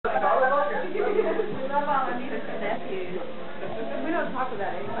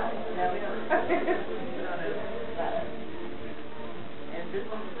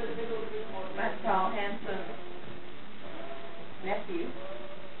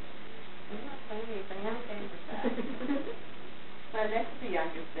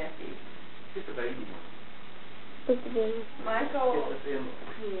put together. Michael,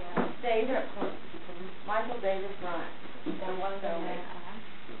 yeah, David, Michael David Bryant. And one of them.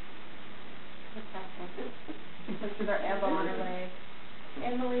 Pictures are Eva on her leg.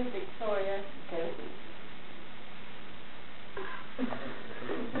 Emily, Victoria, Josie.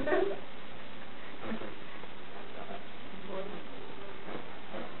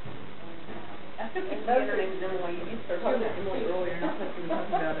 I took the other names Emily. You started talking about Emily earlier, and I thought you were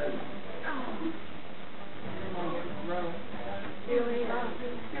talking about it. Really love.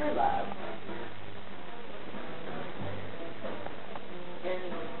 Really love. And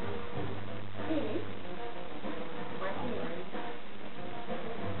Katie.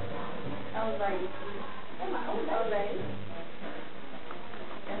 Old lady. My old lady.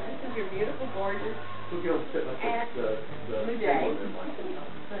 And this is your beautiful, gorgeous Aunt Day.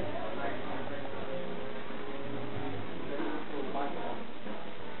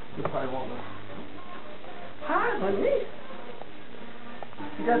 You probably won't know. Hi, my niece.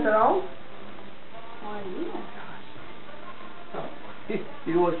 You got that on? Oh, yeah.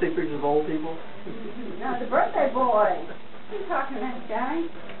 You want to see pictures of old people? No, the birthday boy. What are you talking about, guy?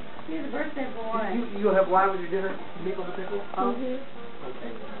 He's the birthday boy. You'll have wine with your dinner? Pickle the pickle? Huh?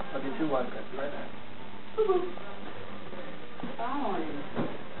 Okay. I'll get you wine right now. Following him.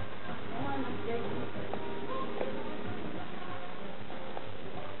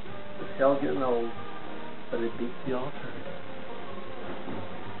 Hell getting old, but it beats the alternative.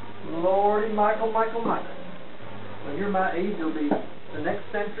 Lordy, Michael. When you're my age, you'll be the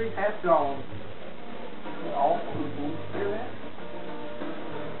next century half gone. Awful. Hear that?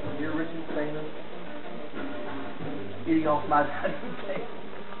 You're rich and famous. Eating off my dining table.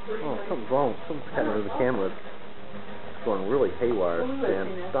 Oh, something's wrong. Something's happening to the camera. It's going really haywire, Dan.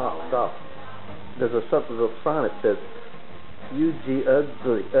 Stop. There's a sign that says, UG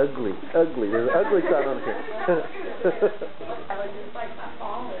ugly. There's an ugly sign on here. I was just like my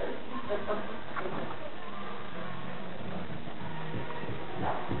father.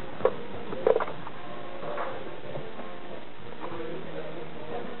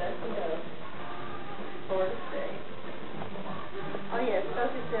 Oh yes,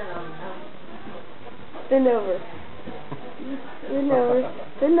 Sophie said Bend over. Bend over.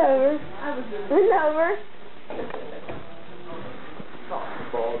 Bend over. Bend over.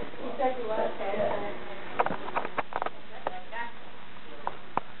 Exactly what I said.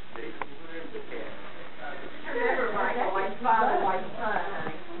 Remember, Michael, my father, my son,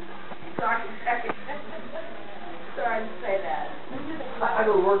 honey. Sorry to say that. I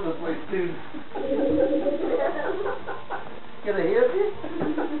go to work with my students. Get a hit?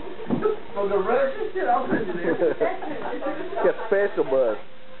 From the Russian? Shit, I'll send you there. Got a special bus.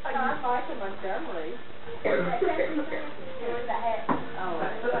 I'm Michael Montgomery. With the hat. Oh,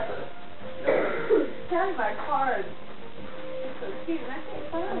 tell me my card. It's so cute. And I can't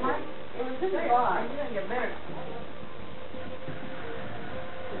find it. It was in the box. You're going to get better.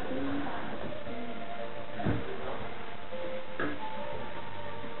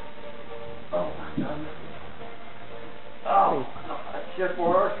 Oh, my God. Oh, that's just for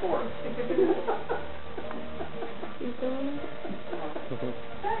our sport. You doing it?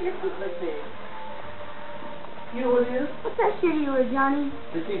 Your feet look big. You know what it is? What's that shoe you wear, Johnny?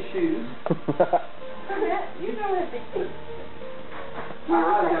 It's these shoes. You don't have big feet. I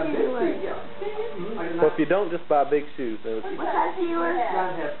got big feet, yeah. Well, if you don't, just buy big shoes. What size do you wear?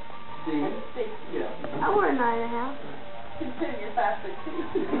 9.5 D. Yeah. I wear a 9.5. Consider you're 5'2".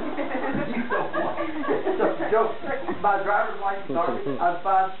 You don't want it's a joke. My driver's license, I'm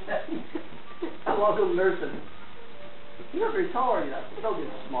 5'7". I want to go nursing. You're not very tall, are you? I said, don't get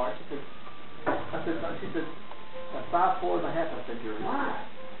smart. She said, I'm 5'4.5". I said, you're lying.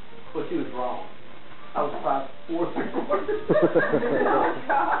 Well, she was wrong. I was 5'4". Oh,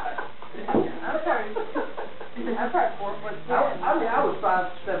 God. I'm probably 4'10". I mean, I was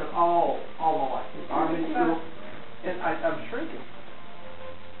 5'7" all my life. Army school, and I'm shrinking.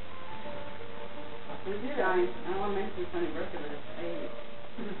 Johnny, I don't want to mention funny birthday, but it's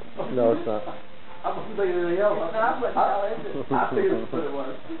 8. No, it's not. I wasn't thinking of anything else. It's not what tall is it? I figured that's what it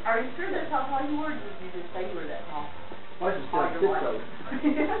was. Are you sure that's how tall you were, or did you just say you were that tall? Well, I just said tiptoes.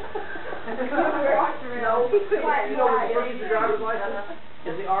 No, you know, when you get your driver's license,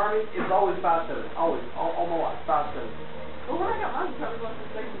 in the Army, it was always 5'7". Always, all my life, 5'7". Well, when I got mine, I was supposed to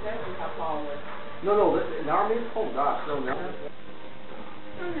say exactly how tall I was. No, in the Army, oh gosh, no. No,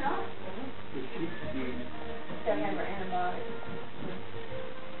 you're not. Gotta have her antibiotics.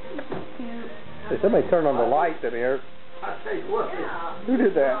 Hey, somebody turned on the lights in here. I say, look. Yeah. Who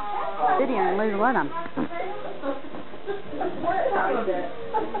did that? Sit here and lose one of them.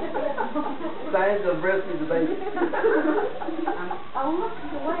 Diane's gonna breastfeed the baby. Oh, look,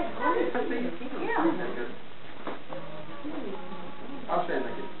 the white. Yeah. I'll show you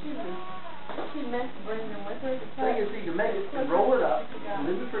make it. She meant to bring them with her. Thing is, you can make it and roll it up, and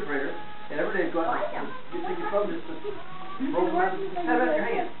leave it in the refrigerator, and every day go out and take your phone, just roll it up, have it in your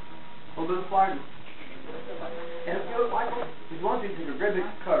hand. A little bit of flour. And if you like, if you want to, you can take a great big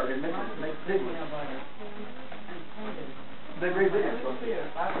cutter and make big ones. They're great big ones.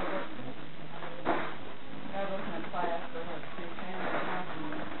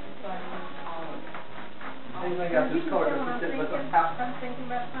 Anything got this color, it's just like a house.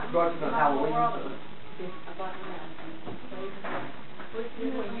 Garden on Halloween.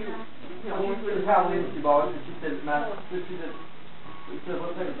 It's Halloween she bought it, and she said, she said,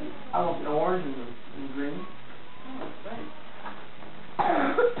 what's that? I want the orange and the green. Oh, that's great.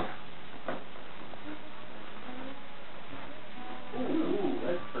 Ooh,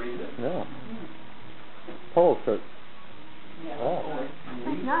 that's pretty good. Yeah. Pole shirt. Yeah. Oh.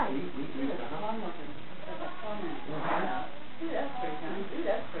 That's nice. Ooh, that's pretty nice. Ooh,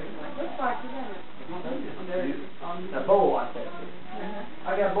 that's pretty nice. What size is that? That bowl I said.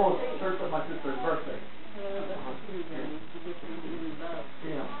 I got a bowl of shirts up my sister's birthday. Yeah.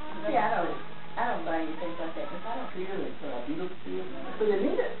 See, I don't buy anything like that because I don't See, it's beautiful to you. So you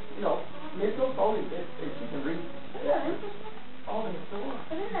need it, mental, only if she can read. Yeah, interesting. All in the store.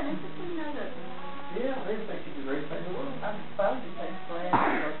 But isn't that interesting to know that? Yeah, I didn't think she could read things. I'm supposed to say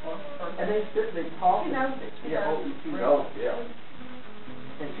glad for And they sit, they talk. She knows it. She Yeah, knows. she knows, yeah.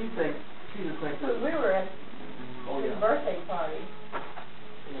 And she just thinks Because that, we were at oh his yeah. birthday party.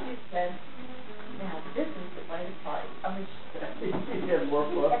 She said, now this is the way to party. I mean, She had more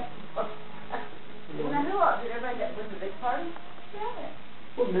fun. and I knew all, did everybody that was a big party? Yeah.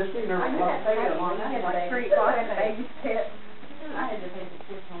 Well, Missy and her. I knew that baby along. I had like 3 baby steps. I had to baby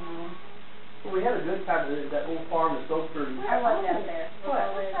steps on my own. Well, we had a good time. That old farm is so pretty. I lived out there. What?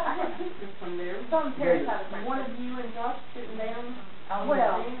 I had pictures from there. It's on the terrace side of one of you and Josh sitting down.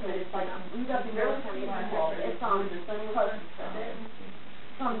 Well, but it's like, you got the girls coming in. It's on the same post.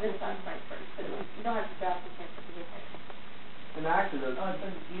 It's on this side of Frankfurt. So you don't have to drive to Frankfurt to get there. And actually, Oh, it's so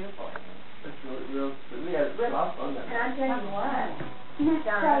beautiful. it's really real. We had a lot of fun that And I night. tell you what, Miss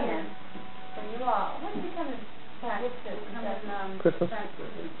Diane, Diane. when you all, when did you come in? Christmas.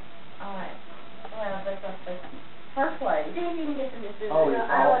 All right. Well, that's her place. See if you can get them to do Oh, it. it's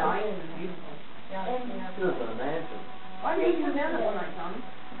I all love Diane is beautiful. Yeah, It was an mansion. Why didn't you done it one night, Tommy?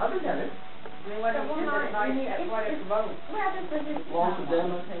 I've been down there. What did you do that night at right at the boat? Well, this was just, Lost of them.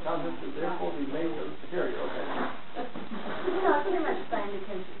 I'm just there for the made of security. Okay. it's pretty much the same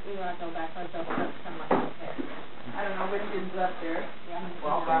because Either I go back or I go back to my hotel. I don't know which is up there. Yeah.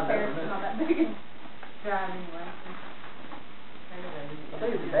 Well, I'll find out in a It's not that minute. big a drive anyway. I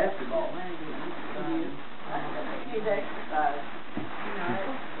think it's basketball. Use exercise.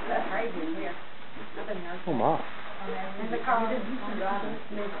 That's crazy in here. I've been there. Oh my. And the car is driving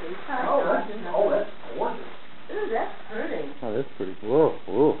Missy. Oh, that's gorgeous. Ooh, that's pretty. Oh, that's pretty. Whoa,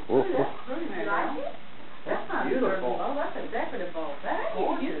 whoa, whoa. Ooh, that's pretty. You like it? That's not a beautiful. bowl. That's a decorative bowl. That ain't a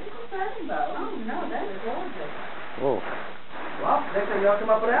Gorgeous. beautiful serving bowl. Oh, no, that is gorgeous. Whoa. Well, next time y'all come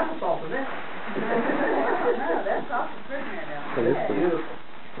up with applesauce in that. No, that's awesome pretty now. That is pretty. Beautiful.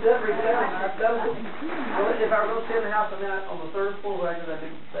 Well, if I were going to stay in the house and then on the third floor, where I got that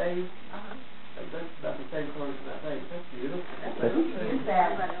big stage, that's the same color as that thing. That's beautiful. You can use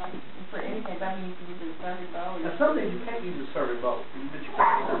that for anything. I mean, you can use it as a serving bowl. Now, some things you can't use as serving bowls, but you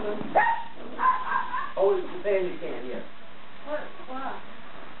can. Oh, it's Japan you can, yes. What? Why?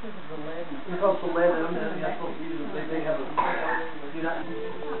 Because of the lead. Because the lead in them, and that's what we use. They have a, do not.